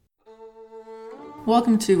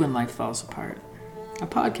Welcome to When Life Falls Apart, a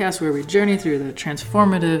podcast where we journey through the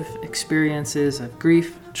transformative experiences of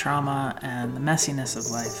grief, trauma, and the messiness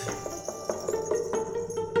of life.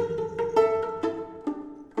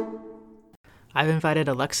 I've invited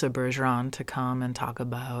Alexa Bergeron to come and talk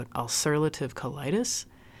about ulcerative colitis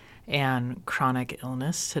and chronic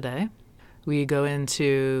illness today. We go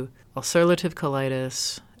into ulcerative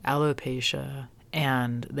colitis, alopecia,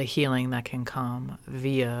 and the healing that can come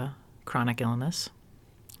via chronic illness.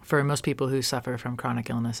 For most people who suffer from chronic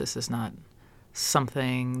illness, this is not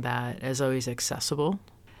something that is always accessible.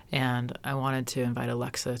 And I wanted to invite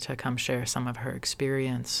Alexa to come share some of her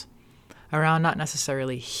experience around not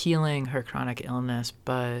necessarily healing her chronic illness,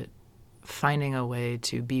 but finding a way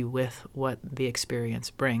to be with what the experience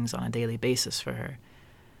brings on a daily basis for her.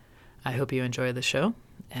 I hope you enjoy the show,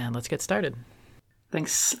 and let's get started.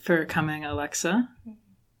 Thanks for coming, Alexa.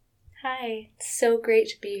 Hi, it's so great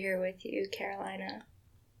to be here with you, Carolina.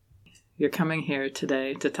 You're coming here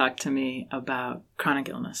today to talk to me about chronic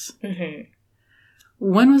illness. Mm-hmm.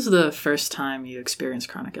 When was the first time you experienced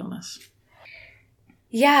chronic illness?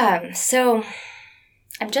 Yeah, so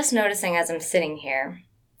I'm just noticing as I'm sitting here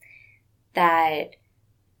that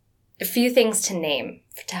a few things to name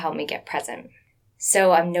to help me get present.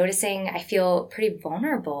 So I'm noticing I feel pretty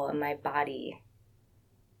vulnerable in my body.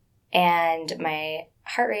 And my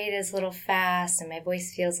heart rate is a little fast and my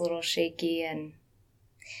voice feels a little shaky. And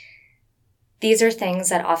these are things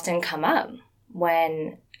that often come up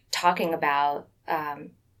when talking about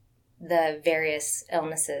the various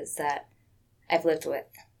illnesses that I've lived with.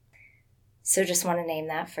 So just want to name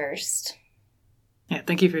that first. Yeah,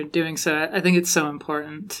 thank you for doing so. I think it's so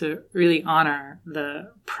important to really honor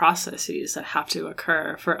the processes that have to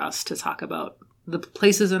occur for us to talk about the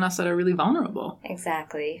places in us that are really vulnerable.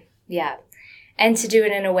 Exactly. Yeah. And to do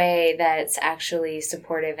it in a way that's actually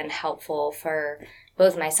supportive and helpful for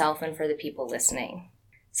both myself and for the people listening.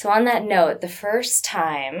 So on that note, the first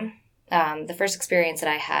experience that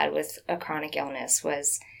I had with a chronic illness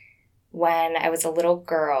was when I was a little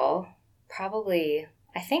girl, probably,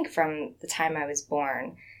 I think from the time I was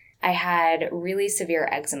born. I had really severe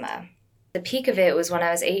eczema. The peak of it was when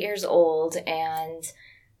I was 8 years old, and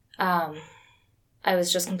I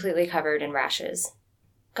was just completely covered in rashes.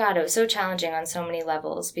 God, it was so challenging on so many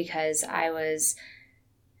levels because I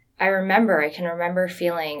can remember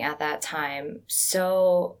feeling at that time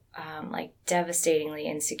so devastatingly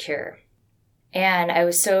insecure. And I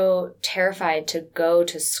was so terrified to go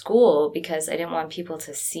to school because I didn't want people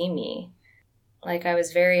to see me. Like, I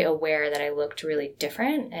was very aware that I looked really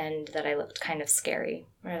different and that I looked kind of scary,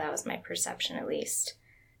 or that was my perception at least.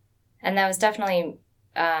 And that was definitely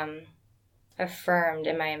affirmed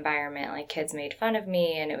in my environment. Like, kids made fun of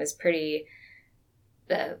me, and it was pretty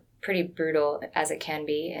brutal, as it can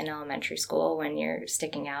be in elementary school when you're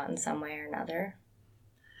sticking out in some way or another.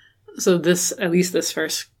 So at least this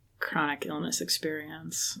first chronic illness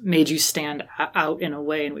experience made you stand out in a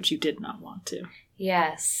way in which you did not want to.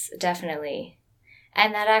 Yes, definitely.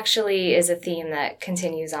 And that actually is a theme that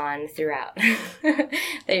continues on throughout that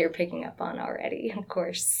you're picking up on already, of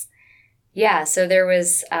course. Yeah, so there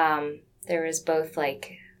was both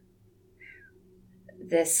like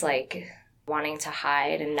this like wanting to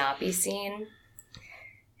hide and not be seen,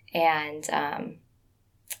 and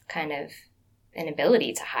kind of an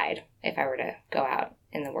ability to hide if I were to go out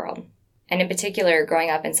in the world. And in particular, growing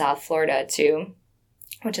up in South Florida too,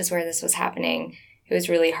 which is where this was happening, it was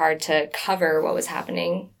really hard to cover what was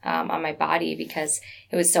happening on my body because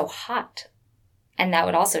it was so hot. And that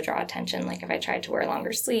would also draw attention. Like if I tried to wear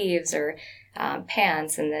longer sleeves or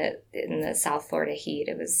pants in the South Florida heat,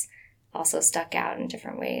 it was also stuck out in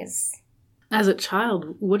different ways. As a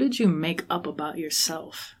child, what did you make up about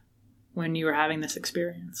yourself when you were having this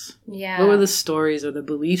experience? Yeah. What were the stories or the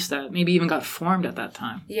beliefs that maybe even got formed at that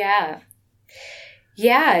time? Yeah.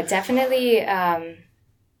 Yeah, definitely.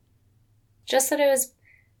 Just that it was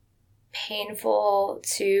painful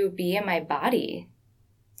to be in my body,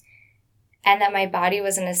 and that my body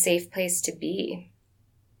wasn't a safe place to be.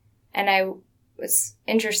 And it's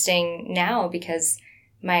interesting now because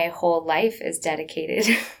my whole life is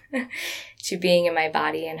dedicated to being in my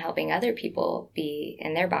body and helping other people be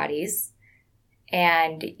in their bodies,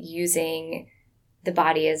 and using the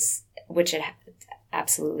body as, which it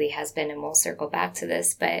absolutely has been, and we'll circle back to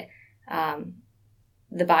this, but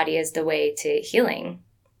the body is the way to healing.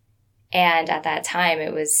 And at that time,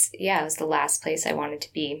 it was the last place I wanted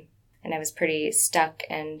to be. And I was pretty stuck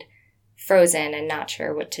and frozen and not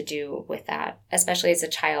sure what to do with that, especially as a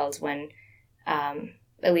child when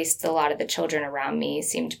at least a lot of the children around me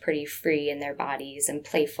seemed pretty free in their bodies and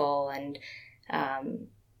playful and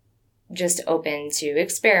just open to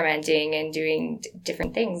experimenting and doing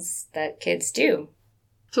different things that kids do.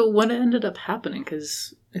 So what ended up happening?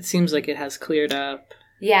 Because it seems like it has cleared up.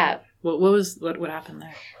 Yeah. What happened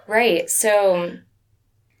there? Right. So,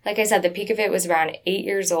 like I said, the peak of it was around 8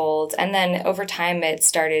 years old. And then over time, I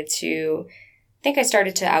started to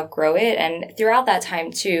outgrow it. And throughout that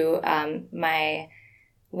time, too, my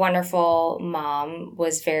wonderful mom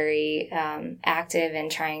was very active in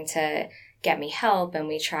trying to get me help. And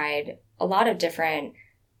we tried a lot of different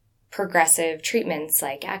progressive treatments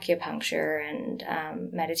like acupuncture and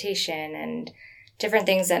meditation and different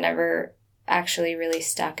things that never actually really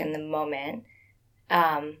stuck in the moment.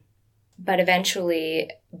 But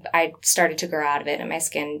eventually I started to grow out of it and my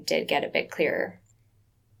skin did get a bit clearer.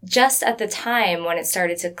 Just at the time when it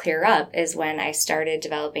started to clear up is when I started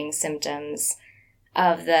developing symptoms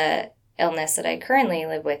of the illness that I currently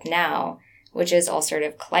live with now, which is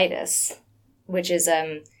ulcerative colitis, which is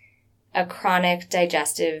a chronic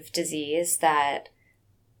digestive disease that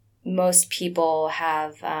most people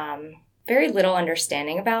have very little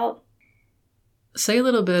understanding about. Say a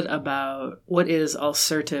little bit about what is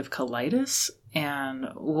ulcerative colitis and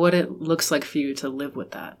what it looks like for you to live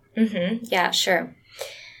with that. Mm-hmm. Yeah, sure.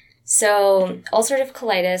 So ulcerative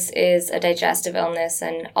colitis is a digestive illness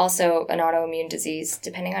and also an autoimmune disease,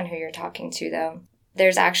 depending on who you're talking to, though.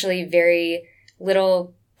 There's actually very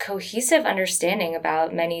little cohesive understanding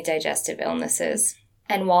about many digestive illnesses.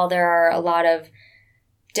 And while there are a lot of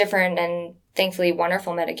different and thankfully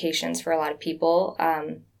wonderful medications for a lot of people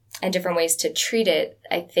and different ways to treat it,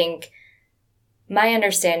 I think my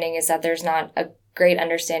understanding is that there's not a great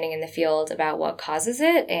understanding in the field about what causes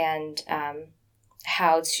it and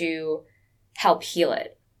how to help heal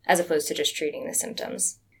it, as opposed to just treating the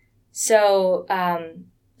symptoms. So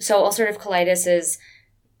ulcerative colitis is,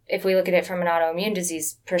 if we look at it from an autoimmune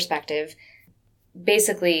disease perspective,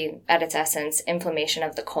 basically at its essence, inflammation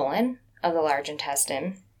of the colon, of the large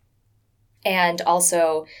intestine. And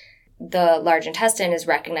also the large intestine is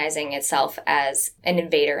recognizing itself as an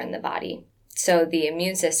invader in the body. So the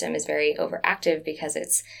immune system is very overactive because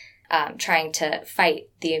it's trying to fight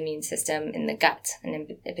the immune system in the gut,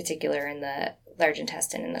 and in particular in the large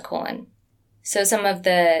intestine and the colon. So some of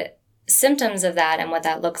the symptoms of that and what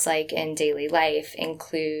that looks like in daily life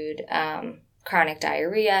include chronic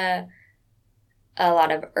diarrhea, a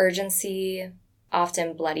lot of urgency,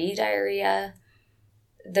 often bloody diarrhea.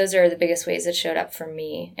 Those are the biggest ways it showed up for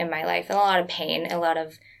me in my life. And a lot of pain, a lot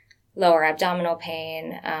of lower abdominal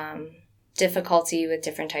pain, difficulty with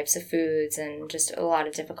different types of foods, and just a lot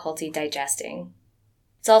of difficulty digesting.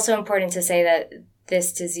 It's also important to say that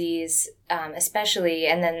this disease, especially,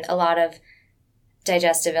 and then a lot of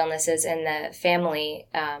digestive illnesses in the family,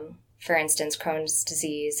 for instance, Crohn's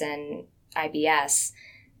disease and IBS,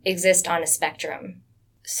 exist on a spectrum.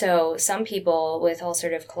 So some people with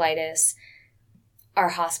ulcerative colitis are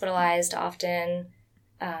hospitalized often,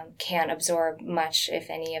 can't absorb much, if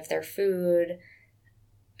any, of their food.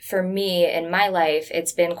 For me, in my life,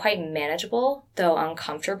 it's been quite manageable, though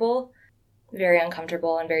uncomfortable, very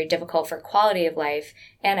uncomfortable and very difficult for quality of life.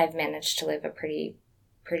 And I've managed to live a pretty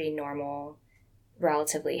normal,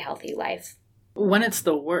 relatively healthy life. When it's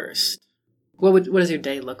the worst, what does your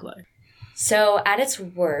day look like? So at its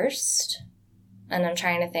worst, and I'm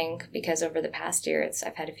trying to think because over the past year,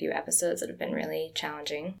 I've had a few episodes that have been really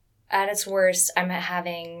challenging. At its worst, I'm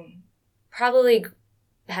probably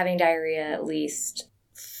having diarrhea at least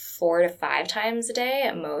 4 to 5 times a day,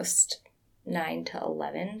 at most 9 to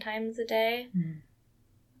 11 times a day. Mm.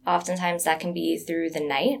 Oftentimes that can be through the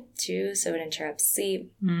night too, so it interrupts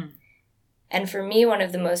sleep. Mm. And for me, one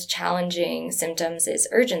of the most challenging symptoms is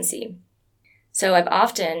urgency. So I've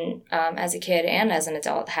often, as a kid and as an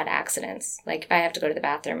adult, had accidents. Like if I have to go to the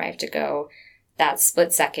bathroom, I have to go that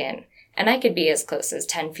split second. And I could be as close as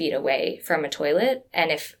 10 feet away from a toilet.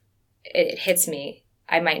 And if it hits me,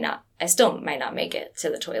 I still might not make it to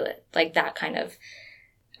the toilet. Like that kind of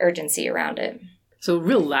urgency around it. So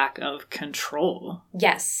real lack of control.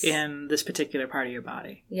 Yes. In this particular part of your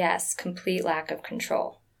body. Yes, complete lack of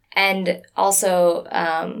control. And also,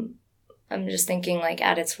 I'm just thinking like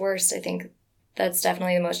at its worst, I think that's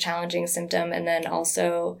definitely the most challenging symptom. And then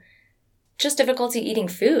also just difficulty eating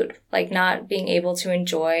food, like not being able to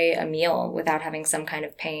enjoy a meal without having some kind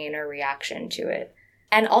of pain or reaction to it.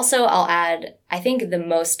 And also I'll add, I think the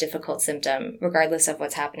most difficult symptom, regardless of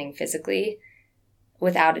what's happening physically,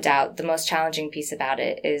 without a doubt, the most challenging piece about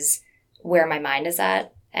it is where my mind is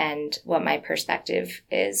at and what my perspective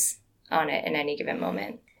is on it in any given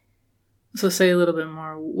moment. So say a little bit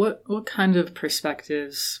more, what kind of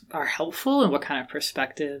perspectives are helpful and what kind of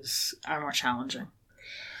perspectives are more challenging?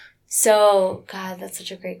 So, God, that's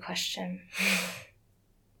such a great question.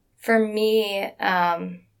 For me,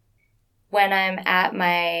 when I'm at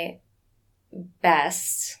my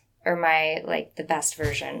best, or the best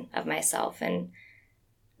version of myself in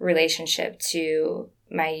relationship to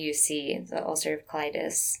my UC, the ulcerative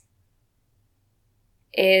colitis,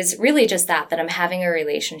 is really just that I'm having a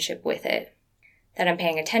relationship with it, that I'm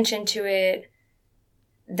paying attention to it,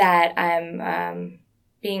 that I'm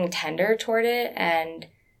being tender toward it and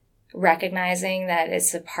recognizing that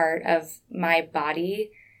it's a part of my body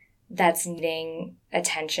that's needing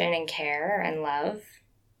attention and care and love,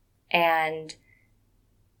 and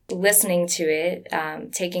listening to it,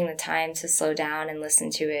 taking the time to slow down and listen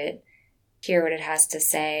to it, hear what it has to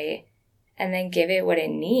say, and then give it what it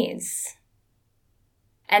needs.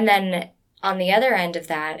 And then on the other end of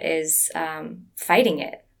that is fighting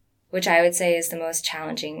it, which I would say is the most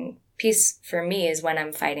challenging piece for me, is when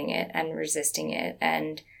I'm fighting it and resisting it.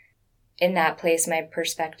 And in that place, my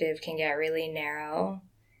perspective can get really narrow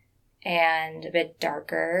and a bit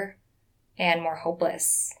darker and more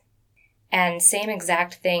hopeless. And same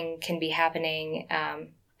exact thing can be happening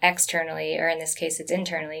externally, or in this case, it's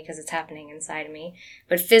internally because it's happening inside of me.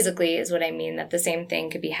 But physically is what I mean, that the same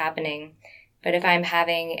thing could be happening. But if I'm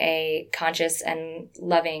having a conscious and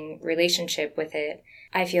loving relationship with it,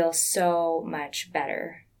 I feel so much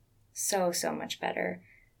better. So much better.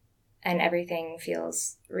 And everything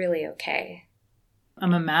feels really okay.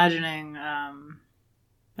 I'm imagining,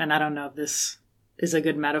 and I don't know if this is a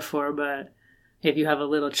good metaphor, but if you have a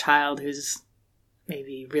little child who's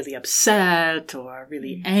maybe really upset or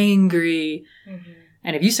really angry,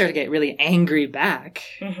 and if you start to get really angry back,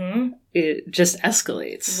 it just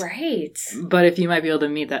escalates. Right. But if you might be able to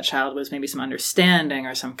meet that child with maybe some understanding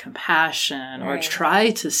or some compassion, or try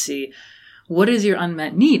to see what is your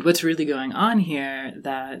unmet need, what's really going on here,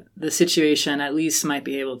 that the situation at least might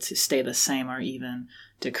be able to stay the same or even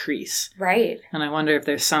decrease. Right. And I wonder if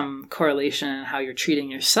there's some correlation in how you're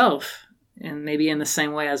treating yourself, and maybe in the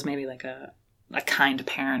same way as maybe like a kind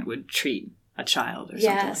parent would treat a child or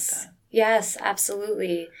something like that. Yes,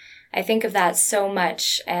 absolutely. I think of that so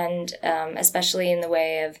much, and especially in the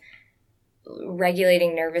way of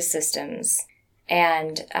regulating nervous systems,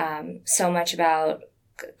 and so much about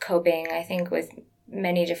coping, I think, with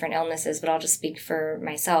many different illnesses, but I'll just speak for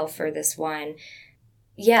myself for this one.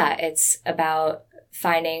 Yeah, it's about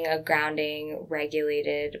finding a grounding,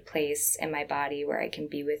 regulated place in my body where I can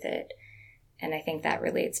be with it. And I think that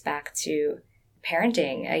relates back to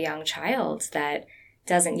parenting a young child that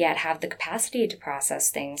doesn't yet have the capacity to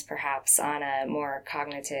process things perhaps on a more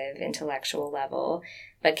cognitive, intellectual level,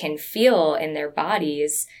 but can feel in their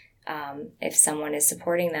bodies if someone is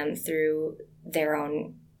supporting them through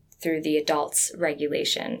the adult's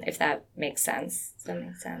regulation, if that makes sense. Does that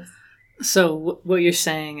make sense? So what you're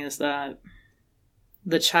saying is that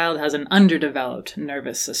the child has an underdeveloped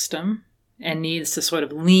nervous system and needs to sort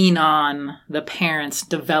of lean on the parent's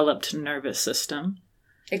developed nervous system.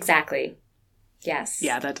 Exactly. Yes.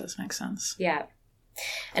 Yeah, that does make sense. Yeah.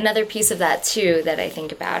 Another piece of that, too, that I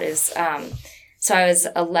think about is, so I was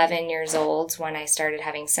 11 years old when I started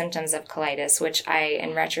having symptoms of colitis, which I,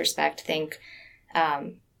 in retrospect, think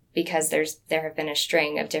because there have been a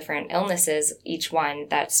string of different illnesses, each one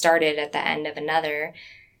that started at the end of another,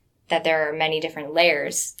 that there are many different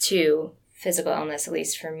layers to physical illness, at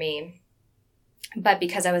least for me. But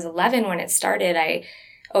because I was 11 when it started, I,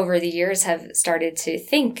 over the years, have started to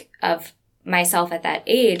think of myself at that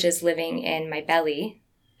age as living in my belly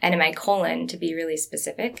and in my colon, to be really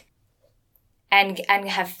specific, and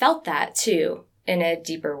have felt that too in a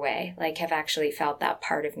deeper way, like have actually felt that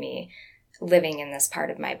part of me living in this part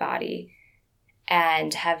of my body,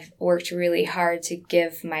 and have worked really hard to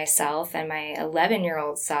give myself and my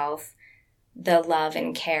 11-year-old self the love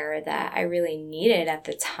and care that I really needed at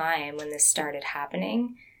the time when this started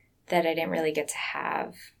happening, that I didn't really get to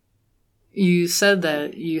have. You said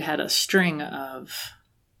that you had a string of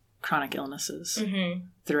chronic illnesses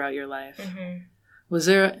throughout your life. Was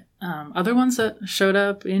there other ones that showed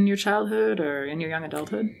up in your childhood or in your young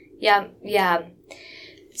adulthood? Yeah.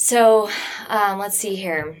 So let's see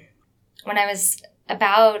here. When I was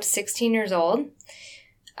about 16 years old,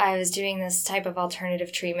 I was doing this type of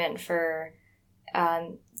alternative treatment for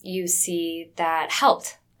UC that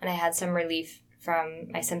helped, and I had some relief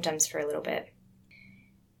from my symptoms for a little bit.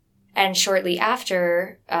 And shortly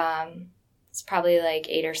after, it's probably like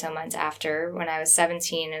 8 or so months after, when I was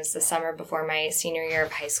 17, it was the summer before my senior year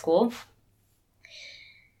of high school.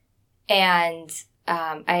 And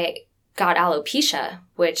I got alopecia,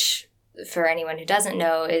 which, for anyone who doesn't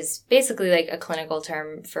know, is basically like a clinical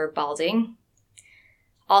term for balding.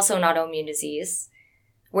 Also an autoimmune disease,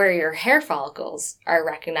 where your hair follicles are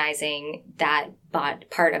recognizing that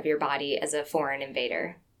part of your body as a foreign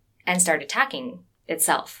invader and start attacking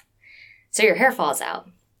itself. So your hair falls out.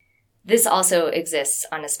 This also exists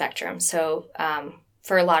on a spectrum. So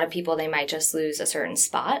for a lot of people, they might just lose a certain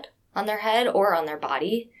spot on their head or on their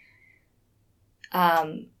body.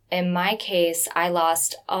 In my case, I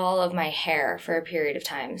lost all of my hair for a period of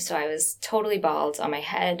time. So I was totally bald on my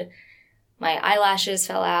head. My eyelashes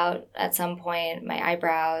fell out at some point, my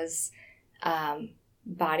eyebrows,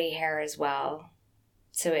 body hair as well.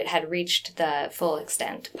 So it had reached the full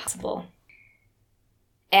extent possible.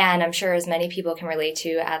 And I'm sure as many people can relate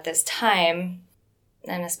to at this time,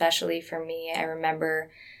 and especially for me, I remember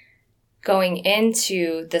going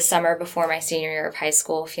into the summer before my senior year of high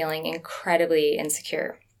school feeling incredibly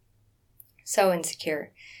insecure. So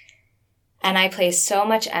insecure. And I placed so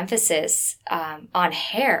much emphasis on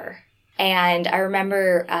hair. And I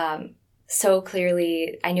remember so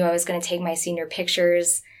clearly, I knew I was going to take my senior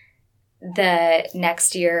pictures the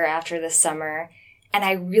next year after the summer. And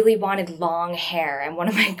I really wanted long hair. And one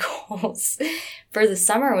of my goals for the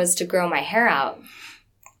summer was to grow my hair out,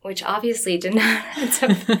 which obviously did not end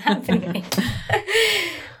up happening.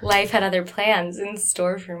 Life had other plans in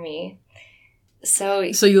store for me. So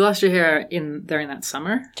you lost your hair during that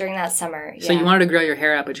summer? During that summer, yeah. So you wanted to grow your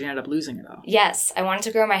hair out, but you ended up losing it all. Yes, I wanted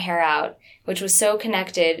to grow my hair out, which was so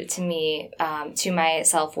connected to me, to my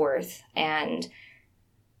self-worth and,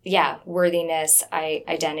 yeah, worthiness,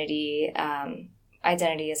 identity,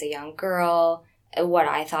 identity as a young girl, what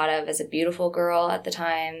I thought of as a beautiful girl at the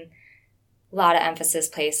time. A lot of emphasis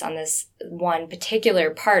placed on this one particular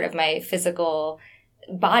part of my physical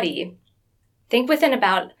body. I think within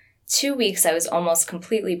about 2 weeks, I was almost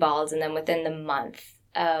completely bald. And then within the month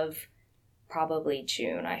of probably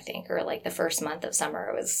June, I think, or like the first month of summer,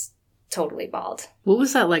 I was totally bald. What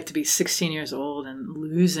was that like to be 16 years old and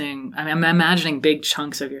losing? I mean, I'm imagining big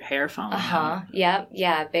chunks of your hair falling out. Yep.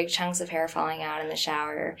 Yeah. Big chunks of hair falling out in the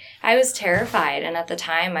shower. I was terrified. And at the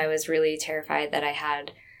time, I was really terrified that I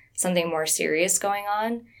had something more serious going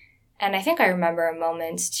on. And I think I remember a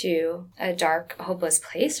moment to a dark, hopeless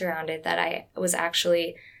place around it that I was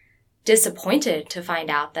actually disappointed to find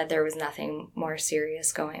out that there was nothing more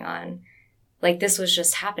serious going on. Like this was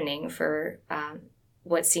just happening for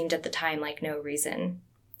what seemed at the time like no reason,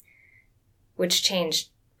 which changed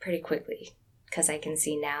pretty quickly because I can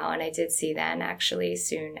see now. And I did see then actually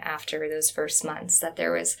soon after those first months that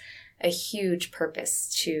there was a huge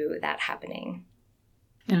purpose to that happening.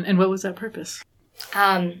 And what was that purpose?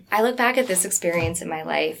 I look back at this experience in my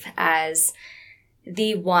life as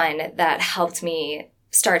the one that helped me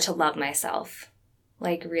start to love myself,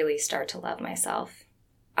 like really start to love myself.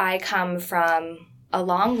 I come from a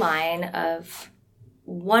long line of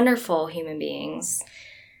wonderful human beings,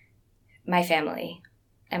 my family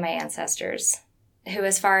and my ancestors, who,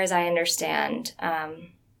 as far as I understand,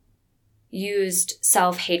 used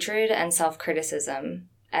self-hatred and self-criticism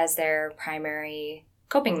as their primary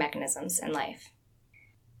coping mechanisms in life.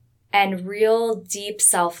 And real deep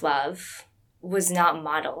self-love was not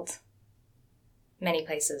modeled many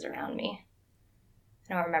places around me.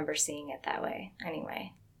 I don't remember seeing it that way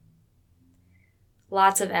anyway.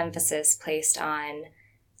 Lots of emphasis placed on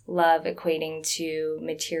love equating to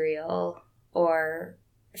material or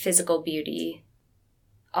physical beauty,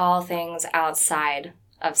 all things outside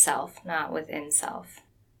of self, not within self.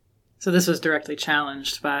 So this was directly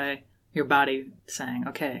challenged by your body saying,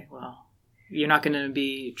 okay, well, you're not going to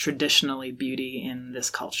be traditionally beauty in this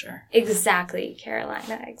culture. Exactly,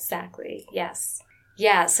 Carolina, exactly, yes.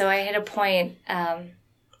 Yeah, so I hit a point,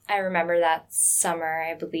 I remember that summer,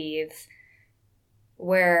 I believe,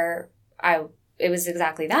 where it was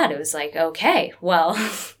exactly that. It was like, okay, well,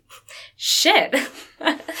 shit,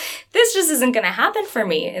 this just isn't going to happen for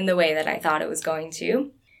me in the way that I thought it was going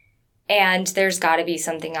to. And there's got to be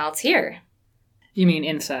something else here. You mean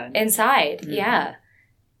inside? Inside, mm-hmm. Yeah.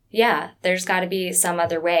 Yeah, there's got to be some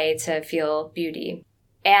other way to feel beauty.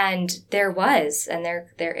 And there was, and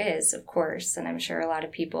there is, of course, and I'm sure a lot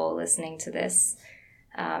of people listening to this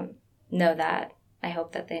know that. I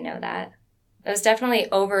hope that they know that. It was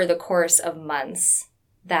definitely over the course of months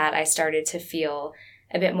that I started to feel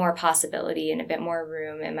a bit more possibility and a bit more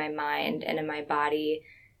room in my mind and in my body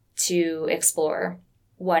to explore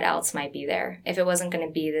what else might be there. If it wasn't going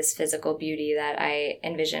to be this physical beauty that I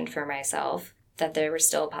envisioned for myself, that there was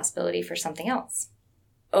still a possibility for something else.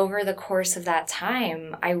 Over the course of that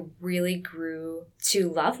time, I really grew to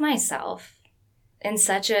love myself in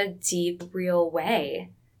such a deep, real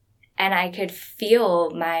way. And I could feel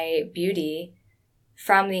my beauty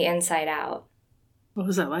from the inside out. What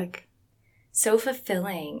was that like? So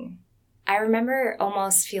fulfilling. I remember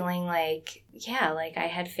almost feeling like, yeah, like I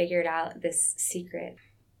had figured out this secret.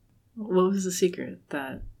 What was the secret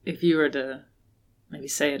that, if you were to maybe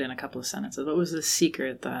say it in a couple of sentences, what was the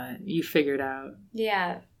secret that you figured out?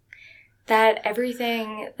 Yeah. That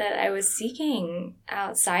everything that I was seeking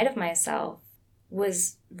outside of myself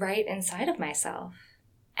was right inside of myself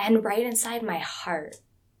and right inside my heart.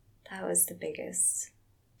 That was the biggest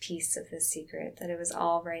piece of the secret, that it was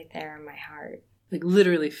all right there in my heart. Like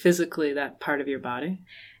literally, physically, that part of your body?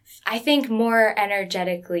 I think more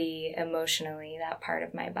energetically, emotionally, that part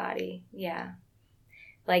of my body. Yeah.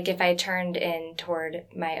 Like if I turned in toward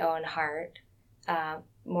my own heart,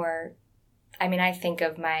 more, I mean, I think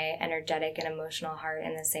of my energetic and emotional heart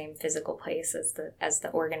in the same physical place as the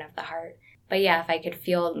organ of the heart. But yeah, if I could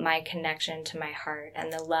feel my connection to my heart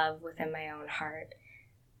and the love within my own heart,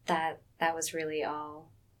 that was really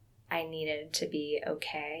all I needed to be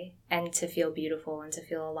okay and to feel beautiful and to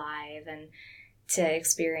feel alive and to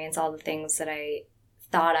experience all the things that I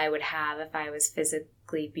thought I would have if I was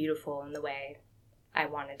physically beautiful in the way I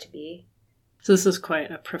wanted to be. So this is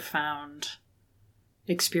quite a profound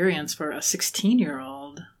experience for a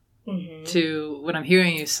 16-year-old to, what I'm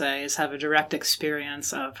hearing you say, is have a direct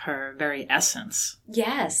experience of her very essence.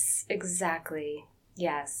 Yes, exactly.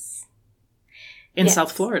 Yes. In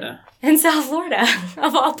South Florida. In South Florida,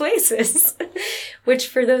 of all places. Which,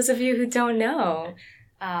 for those of you who don't know,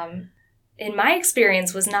 in my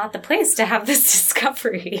experience, was not the place to have this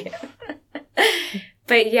discovery.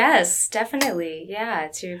 But yes, definitely, yeah,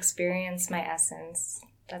 to experience my essence.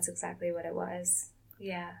 That's exactly what it was.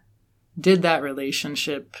 Yeah. Did that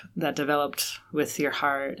relationship that developed with your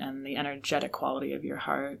heart and the energetic quality of your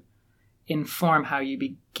heart inform how you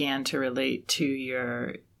began to relate to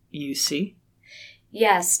your UC?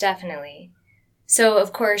 Yes, definitely. So,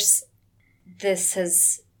 of course, this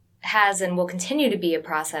has and will continue to be a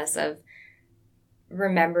process of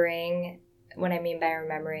remembering. What I mean by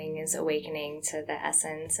remembering is awakening to the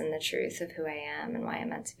essence and the truth of who I am and why I'm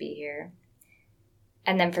meant to be here.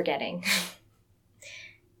 And then forgetting.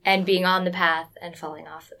 And being on the path and falling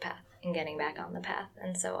off the path and getting back on the path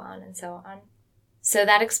and so on and so on. So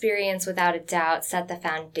that experience, without a doubt, set the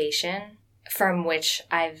foundation from which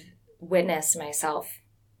I've witnessed myself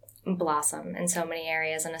blossom in so many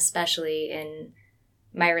areas, and especially in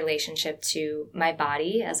my relationship to my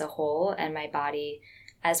body as a whole and my body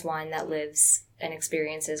as one that lives and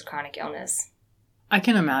experiences chronic illness. I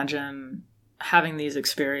can imagine having these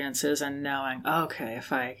experiences and knowing, okay,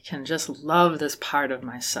 if I can just love this part of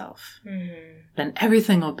myself, then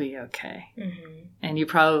everything will be okay. And you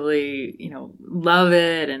probably, love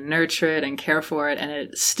it and nurture it and care for it, and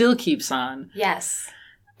it still keeps on. Yes.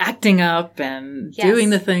 Acting up and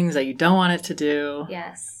doing the things that you don't want it to do.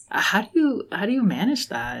 Yes. How do you manage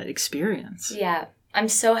that experience? Yeah. I'm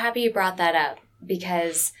so happy you brought that up,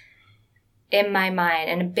 because in my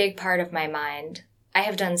mind, and a big part of my mind, I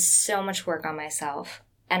have done so much work on myself,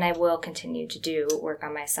 and I will continue to do work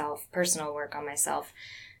on myself, personal work on myself,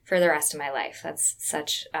 for the rest of my life.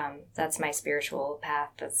 That's my spiritual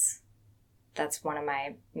path. That's one of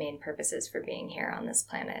my main purposes for being here on this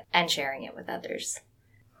planet and sharing it with others.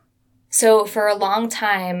 So for a long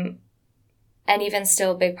time, and even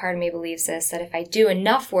still a big part of me believes this, that if I do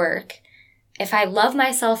enough work, if I love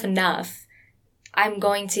myself enough, I'm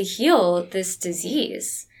going to heal this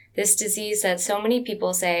disease. This disease that so many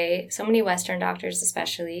people say, so many Western doctors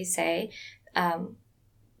especially say,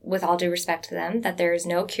 with all due respect to them, that there is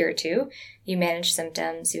no cure to. You manage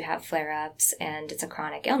symptoms, you have flare-ups, and it's a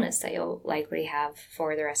chronic illness that you'll likely have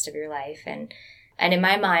for the rest of your life. And in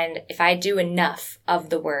my mind, if I do enough of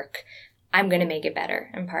the work, I'm going to make it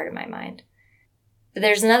better, in part of my mind. But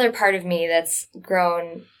there's another part of me that's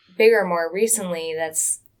grown bigger more recently,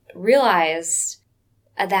 that's realized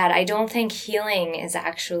that I don't think healing is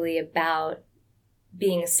actually about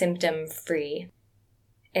being symptom-free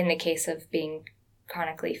in the case of being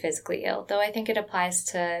chronically physically ill, though I think it applies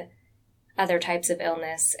to other types of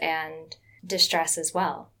illness and distress as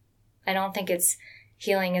well. I don't think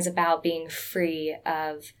healing is about being free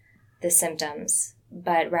of the symptoms,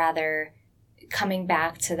 but rather coming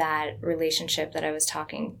back to that relationship that I was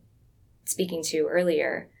speaking to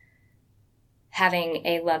earlier, having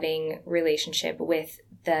a loving relationship with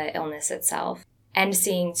the illness itself, and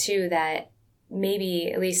seeing too that maybe,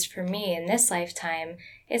 at least for me in this lifetime,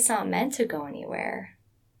 it's not meant to go anywhere.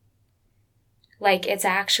 Like, it's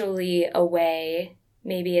actually a way,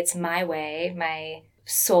 maybe it's my way, my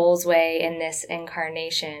soul's way in this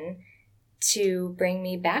incarnation, to bring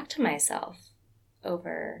me back to myself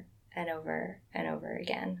over and over and over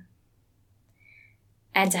again.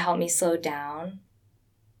 And to help me slow down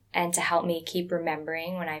and to help me keep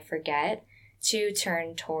remembering when I forget to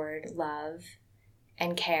turn toward love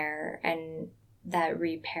and care and that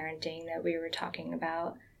reparenting that we were talking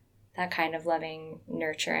about, that kind of loving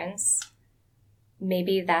nurturance.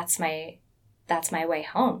 Maybe that's my way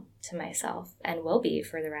home to myself and will be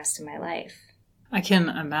for the rest of my life. I can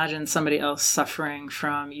imagine somebody else suffering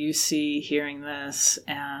from UC hearing this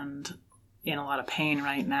and in a lot of pain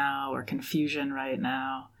right now or confusion right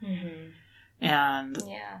now. Mm-hmm. And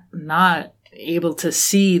not able to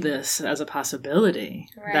see this as a possibility,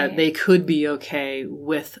 right. that they could be okay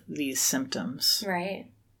with these symptoms. Right.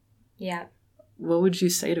 Yeah. What would you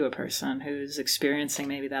say to a person who's experiencing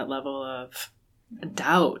maybe that level of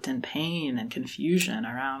doubt and pain and confusion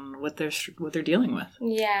around what they're dealing with?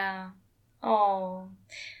 Yeah. Oh.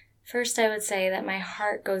 First, I would say that my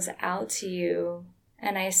heart goes out to you,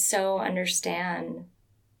 and I so understand.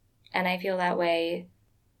 And I feel that way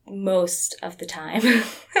most of the time.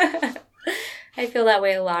 I feel that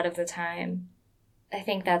way a lot of the time. I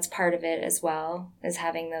think that's part of it as well, is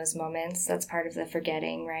having those moments. That's part of the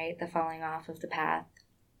forgetting, right? The falling off of the path.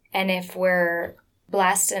 And if we're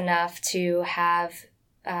blessed enough to have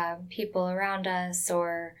people around us,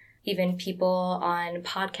 or even people on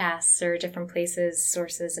podcasts or different places,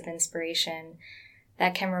 sources of inspiration,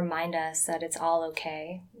 that can remind us that it's all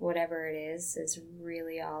okay. Whatever it is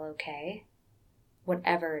really all okay.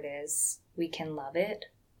 Whatever it is, we can love it.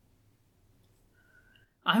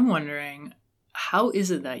 I'm wondering, how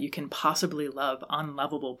is it that you can possibly love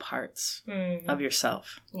unlovable parts of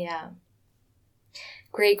yourself? Yeah.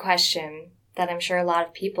 Great question that I'm sure a lot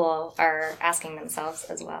of people are asking themselves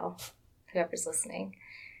as well, whoever's listening.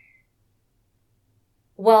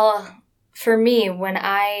 Well, for me, when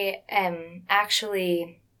I am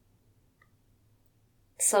actually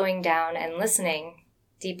slowing down and listening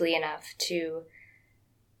deeply enough to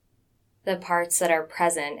the parts that are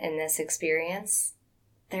present in this experience,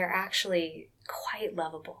 they're actually quite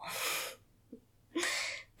lovable.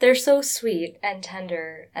 They're so sweet and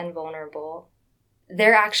tender and vulnerable.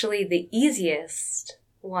 They're actually the easiest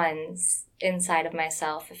ones inside of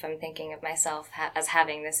myself, if I'm thinking of myself as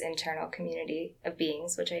having this internal community of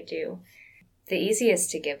beings, which I do. The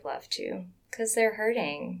easiest to give love to, because they're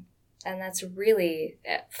hurting. And that's really,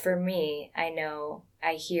 for me,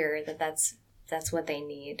 I hear that that's what they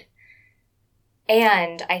need.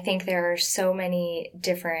 And I think there are so many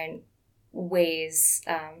different ways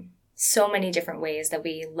that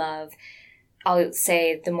we love, I'll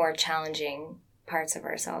say, the more challenging parts of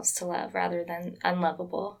ourselves to love rather than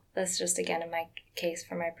unlovable. That's just, again, in my case,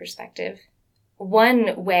 from my perspective.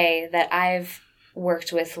 One way that I've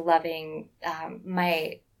worked with loving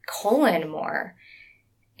my colon more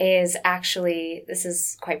is actually, this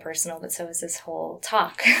is quite personal, but so is this whole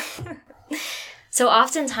talk. So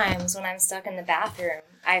oftentimes when I'm stuck in the bathroom,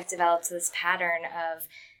 I've developed this pattern of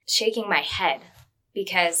shaking my head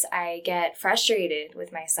because I get frustrated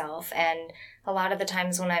with myself. And a lot of the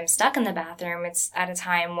times when I'm stuck in the bathroom, it's at a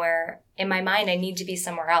time where in my mind I need to be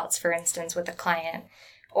somewhere else, for instance, with a client,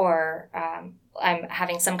 or I'm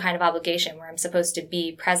having some kind of obligation where I'm supposed to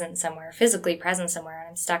be present somewhere, physically present somewhere, and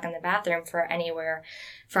I'm stuck in the bathroom for anywhere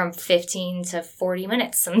from 15 to 40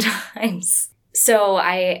 minutes sometimes. So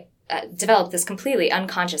I developed this completely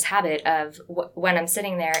unconscious habit of when I'm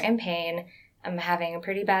sitting there in pain, I'm having a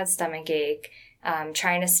pretty bad stomach ache,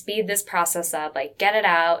 trying to speed this process up, like get it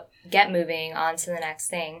out, get moving on to the next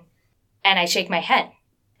thing. And I shake my head.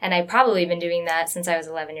 And I've probably been doing that since I was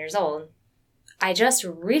 11 years old. I just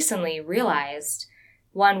recently realized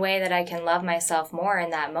one way that I can love myself more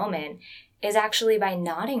in that moment is actually by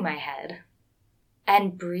nodding my head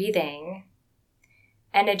and breathing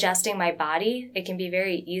and adjusting my body. It can be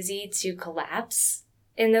very easy to collapse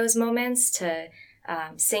in those moments, to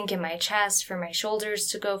sink in my chest, for my shoulders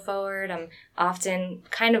to go forward. I'm often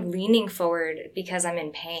kind of leaning forward because I'm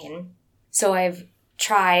in pain. So I've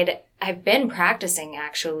been practicing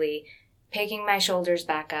actually picking my shoulders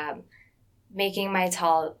back up, making my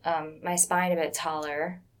spine a bit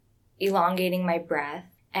taller, elongating my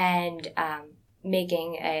breath, and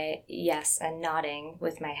making a yes and nodding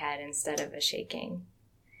with my head instead of a shaking.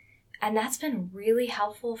 And that's been really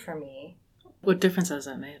helpful for me. What difference has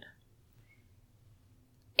that made?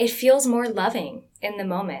 It feels more loving in the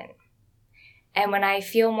moment. And when I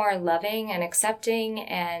feel more loving and accepting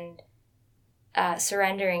and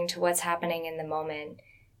surrendering to what's happening in the moment,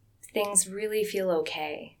 things really feel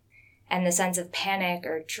okay. And the sense of panic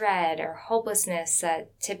or dread or hopelessness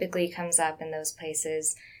that typically comes up in those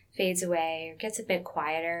places fades away or gets a bit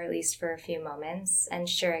quieter, at least for a few moments. And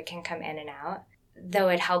sure, it can come in and out, though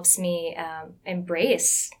it helps me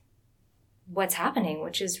embrace what's happening,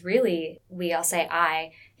 which is really, I'll say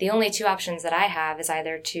the only two options that I have is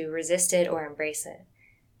either to resist it or embrace it.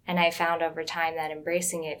 And I found over time that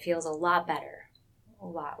embracing it feels a lot better, a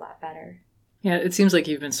lot better. Yeah, it seems like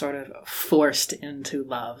you've been sort of forced into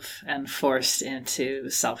love and forced into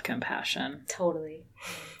self-compassion. Totally.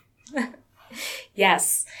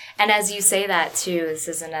 Yes. And as you say that too, this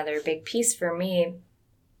is another big piece for me.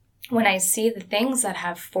 When I see the things that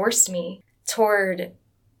have forced me toward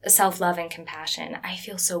self-love and compassion, I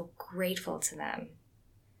feel so grateful to them.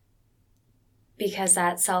 Because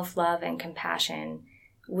that self-love and compassion,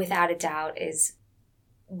 without a doubt, is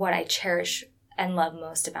what I cherish and love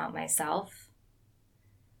most about myself.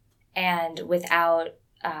 And without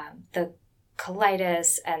the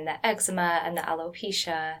colitis and the eczema and the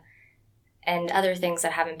alopecia and other things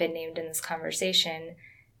that haven't been named in this conversation,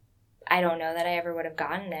 I don't know that I ever would have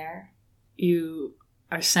gotten there. You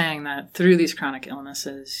are saying that through these chronic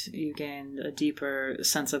illnesses, you gained a deeper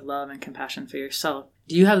sense of love and compassion for yourself.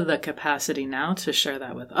 Do you have the capacity now to share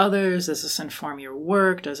that with others? Does this inform your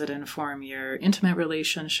work? Does it inform your intimate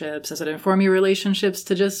relationships? Does it inform your relationships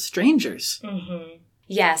to just strangers? Mm-hmm.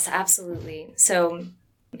 Yes, absolutely. So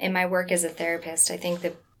in my work as a therapist, I think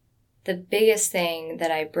the biggest thing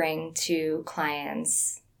that I bring to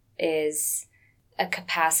clients is a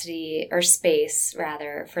capacity or space,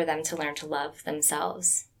 rather, for them to learn to love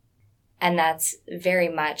themselves. And that's very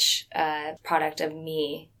much a product of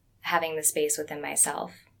me having the space within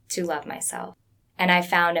myself to love myself. And I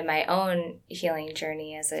found in my own healing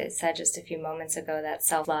journey, as I said just a few moments ago, that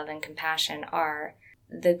self-love and compassion are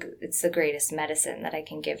it's the greatest medicine that I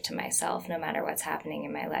can give to myself, no matter what's happening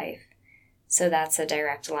in my life. So that's a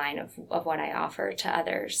direct line of what I offer to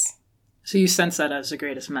others. So you sense that as the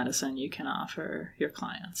greatest medicine you can offer your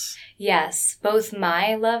clients? Yes, both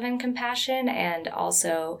my love and compassion and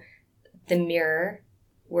also the mirror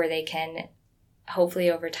where they can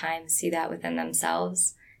hopefully over time see that within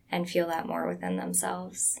themselves and feel that more within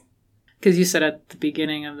themselves. Because you said at the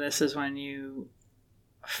beginning of this is when you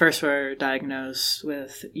first were diagnosed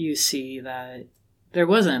with UC that there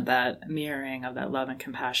wasn't that mirroring of that love and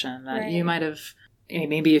compassion that Right. You might have,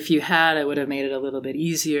 maybe if you had, it would have made it a little bit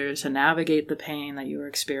easier to navigate the pain that you were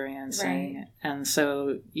experiencing. Right. And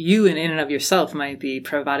so you in and of yourself might be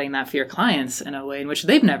providing that for your clients in a way in which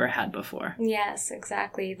they've never had before. Yes,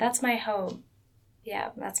 exactly. That's my hope.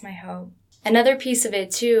 Yeah, that's my hope. Another piece of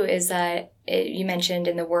it too is that you mentioned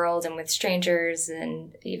in the world and with strangers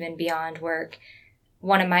and even beyond work,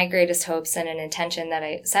 one of my greatest hopes and an intention that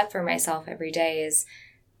I set for myself every day is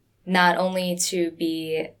not only to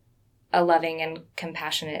be a loving and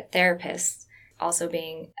compassionate therapist, also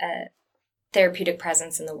being a therapeutic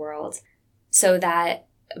presence in the world, so that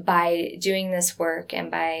by doing this work and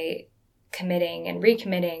by committing and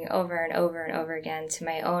recommitting over and over and over again to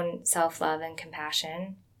my own self-love and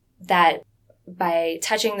compassion, that by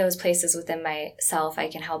touching those places within myself, I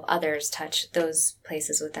can help others touch those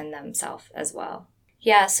places within themselves as well.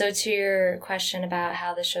 Yeah, so to your question about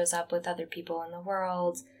how this shows up with other people in the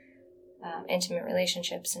world, intimate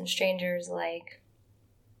relationships and strangers alike,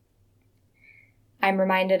 I'm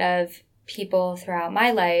reminded of people throughout my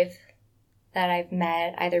life that I've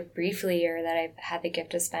met either briefly or that I've had the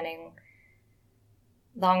gift of spending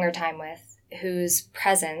longer time with, whose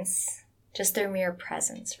presence, just their mere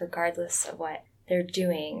presence, regardless of what they're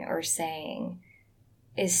doing or saying,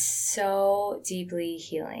 is so deeply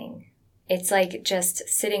healing. It's like just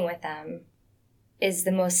sitting with them is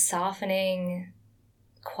the most softening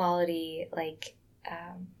quality, like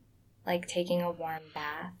taking a warm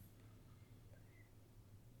bath,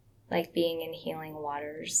 like being in healing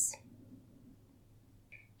waters.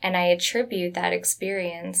 And I attribute that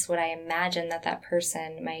experience, what I imagine that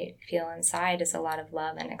person might feel inside, is a lot of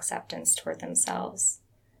love and acceptance toward themselves.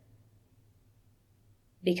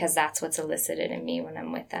 Because that's what's elicited in me when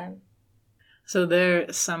I'm with them. So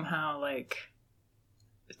they're somehow like,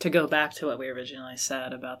 to go back to what we originally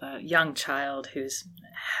said about that young child who's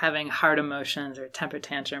having hard emotions or temper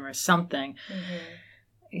tantrum or something,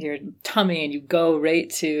 your tummy, and you go right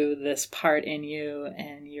to this part in you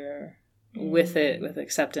and you're with it with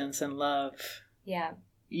acceptance and love. Yeah.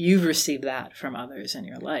 You've received that from others in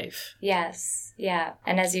your life. Yes. Yeah.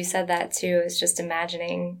 And as you said that too, it's just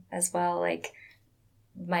imagining as well, like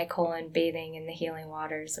my colon bathing in the healing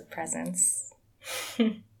waters of presence.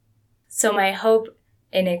 So my hope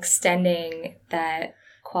in extending that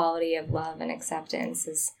quality of love and acceptance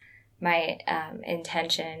is my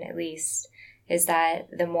intention, at least, is that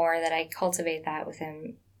the more that I cultivate that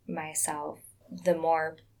within myself, the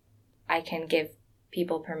more I can give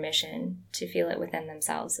people permission to feel it within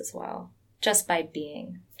themselves as well, just by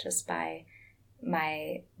being, just by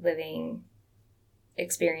my living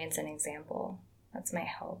experience and example. That's my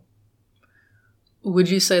hope. Would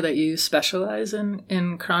you say that you specialize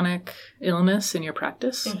in chronic illness in your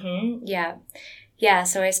practice? Mm-hmm. Yeah. Yeah,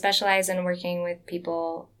 so I specialize in working with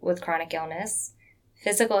people with chronic illness,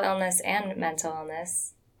 physical illness and mental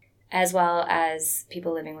illness, as well as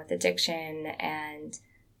people living with addiction and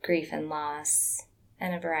grief and loss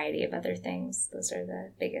and a variety of other things. Those are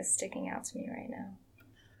the biggest sticking out to me right now.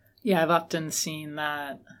 Yeah, I've often seen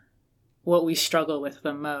that what we struggle with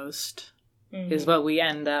the most is what we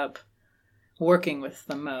end up working with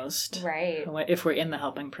the most. Right. If we're in the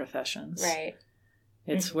helping professions. Right.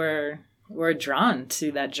 It's where we're drawn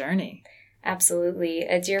to that journey. Absolutely.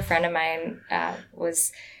 A dear friend of mine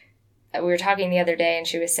we were talking the other day, and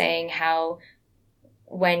she was saying how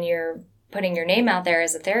when you're putting your name out there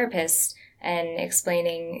as a therapist and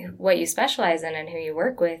explaining what you specialize in and who you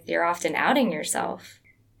work with, you're often outing yourself.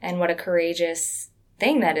 And what a courageous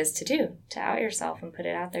thing that is to do, to out yourself and put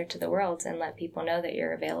it out there to the world and let people know that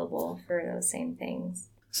you're available for those same things.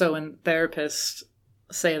 So when therapists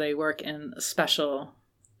say they work in special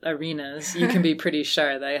arenas, you can be pretty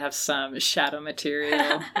sure they have some shadow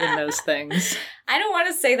material in those things. I don't want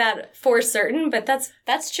to say that for certain, but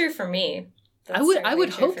that's true for me. I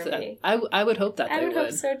would hope that. I would hope that they would. I would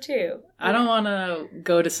hope so too. I don't want to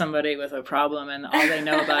go to somebody with a problem and all they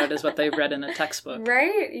know about it is what they've read in a textbook.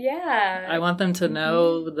 Right? Yeah. I want them to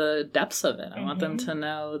know the depths of it. I want them to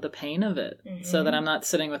know the pain of it so that I'm not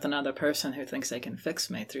sitting with another person who thinks they can fix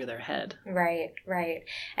me through their head. Right, right.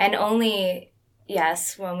 And only,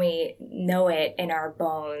 yes, when we know it in our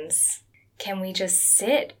bones, can we just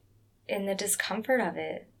sit in the discomfort of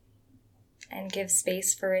it and give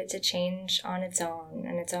space for it to change on its own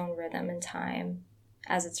and its own rhythm and time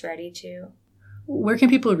as it's ready to. Where can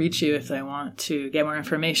people reach you if they want to get more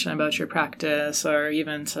information about your practice or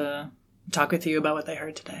even to talk with you about what they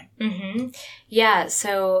heard today? Yeah,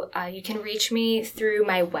 so you can reach me through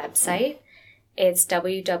my website. It's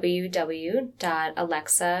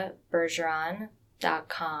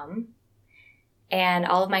www.alexabergeron.com. And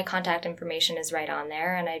all of my contact information is right on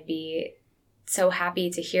there, and I'd be so happy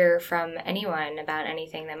to hear from anyone about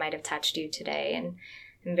anything that might have touched you today, and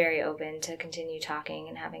I'm very open to continue talking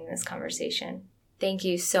and having this conversation. Thank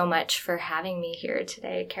you so much for having me here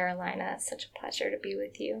today, Carolina. It's such a pleasure to be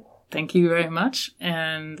with you. Thank you very much,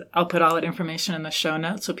 and I'll put all that information in the show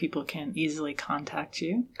notes so people can easily contact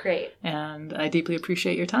you. Great. And I deeply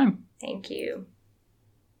appreciate your time. Thank you.